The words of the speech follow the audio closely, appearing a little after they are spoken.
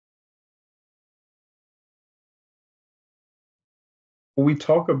when we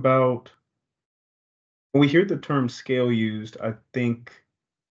talk about when we hear the term scale used, I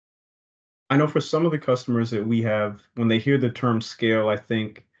know for some of the customers that we have, when they hear the term scale, I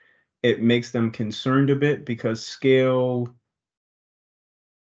think it makes them concerned a bit because scale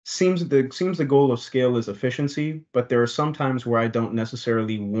seems the goal of scale is efficiency, but there are some times where I don't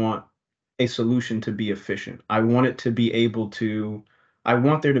necessarily want a solution to be efficient. I want it to be able to I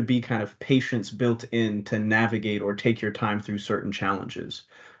want there to be kind of patience built in to navigate or take your time through certain challenges.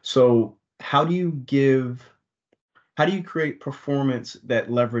 So, how do you create performance that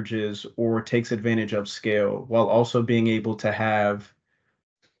leverages or takes advantage of scale while also being able to have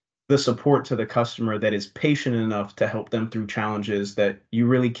the support to the customer that is patient enough to help them through challenges that you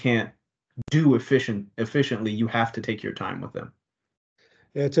really can't do efficiently? You have to take your time with them.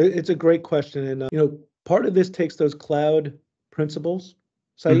 Yeah, it's a great question, and part of this takes those cloud principles,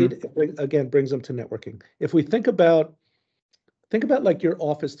 Hmm. Saeed, again brings them to networking. If we think about like your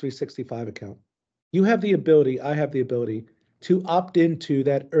Office 365 account, you have the ability, I have the ability to opt into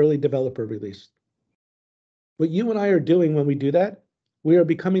that early developer release. What you and I are doing when we do that, we are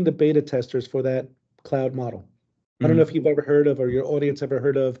becoming the beta testers for that cloud model. I don't know Hmm. if you've ever heard of, or your audience ever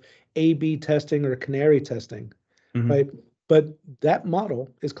heard of, A/B testing or canary testing, Hmm. right? But that model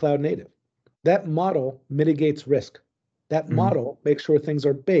is cloud native. That model mitigates risk. That Hmm. model makes sure things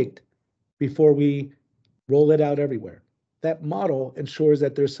are baked before we roll it out everywhere. That model ensures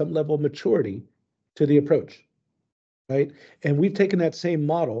that there's some level of maturity to the approach, right? And we've taken that same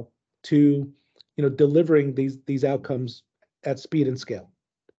model to, delivering these outcomes at speed and scale.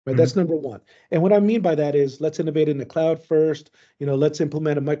 Right, Hmm. that's number one. And what I mean by that is let's innovate in the cloud first. Let's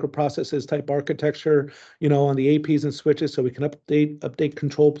implement a microprocesses type architecture, on the APs and switches so we can update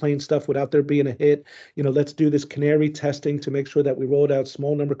control plane stuff without there being a hit. Let's do this canary testing to make sure that we roll it out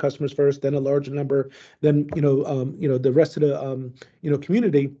small number of customers first, then a larger number, then the rest of the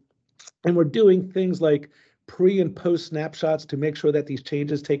community. And we're doing things like pre and post snapshots to make sure that these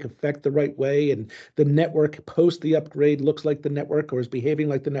changes take effect the right way and the network post the upgrade looks like the network or is behaving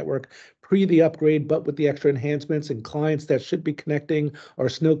like the network pre the upgrade, but with the extra enhancements, and clients that should be connecting are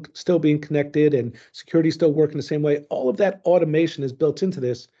still being connected and security still working the same way. All of that automation is built into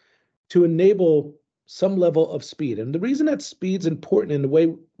this to enable some level of speed. And the reason that speed's important and the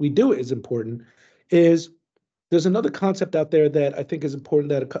way we do it is important is there's another concept out there that I think is important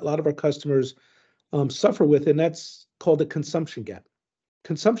that a lot of our customers suffer with, and that's called the consumption gap.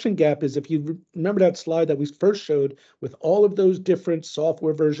 Consumption gap is, if you remember that slide that we first showed with all of those different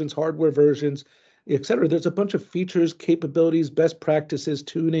software versions, hardware versions, et cetera, there's a bunch of features, capabilities, best practices,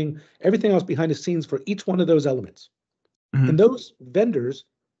 tuning, everything else behind the scenes for each one of those elements. And Hmm. those vendors,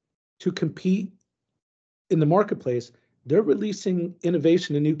 to compete in the marketplace, they're releasing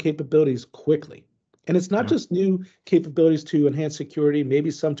innovation and new capabilities quickly. And it's not Yeah. just new capabilities to enhance security,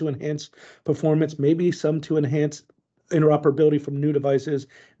 maybe some to enhance performance, maybe some to enhance interoperability from new devices,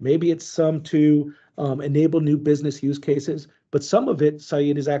 maybe it's some to enable new business use cases, but some of it,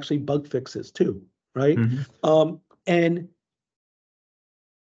 Saeed, is actually bug fixes too, right? Hmm. And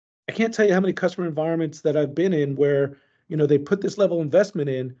I can't tell you how many customer environments that I've been in where, they put this level of investment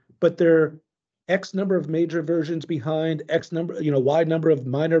in, but they're X number of major versions behind, X number, Y number of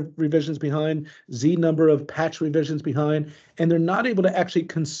minor revisions behind, Z number of patch revisions behind, and they're not able to actually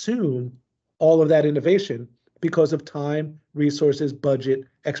consume all of that innovation because of time, resources, budget,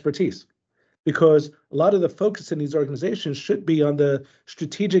 expertise. Because a lot of the focus in these organizations should be on the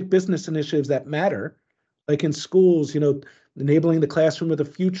strategic business initiatives that matter, like in schools, enabling the classroom of the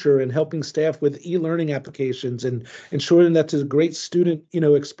future and helping staff with e-learning applications and ensuring that there's a great student,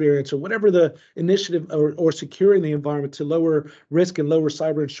 experience, or whatever the initiative, or securing the environment to lower risk and lower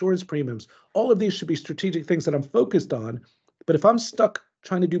cyber insurance premiums. All of these should be strategic things that I'm focused on. But if I'm stuck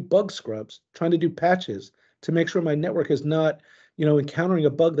trying to do bug scrubs, trying to do patches to make sure my network is not, encountering a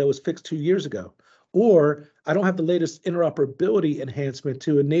bug that was fixed 2 years ago, or I don't have the latest interoperability enhancement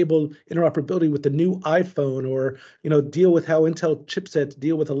to enable interoperability with the new iPhone, or deal with how Intel chipsets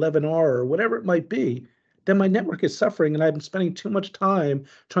deal with 11R or whatever it might be, then my network is suffering and I'm spending too much time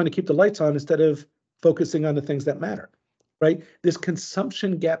trying to keep the lights on instead of focusing on the things that matter, right? This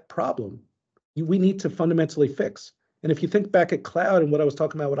consumption gap problem, we need to fundamentally fix. And if you think back at cloud and what I was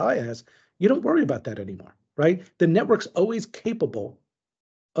talking about with IaaS, you don't worry about that anymore, right? The network's always capable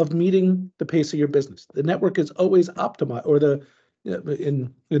of meeting the pace of your business. The network is always optimized, or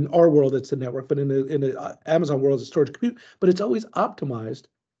in our world it's the network, but in the Amazon world it's storage compute. But it's always optimized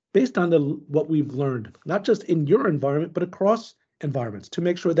based on what we've learned, not just in your environment, but across environments, to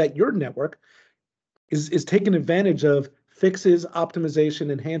make sure that your network is taking advantage of fixes,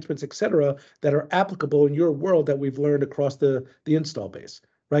 optimization, enhancements, et cetera, that are applicable in your world that we've learned across the install base,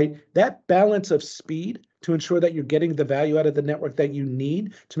 right? That balance of speed to ensure that you're getting the value out of the network that you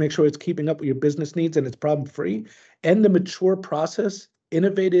need to make sure it's keeping up with your business needs and it's problem-free, and the mature process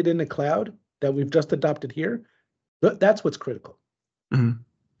innovated in the cloud that we've just adopted here, that's what's critical. Mhm.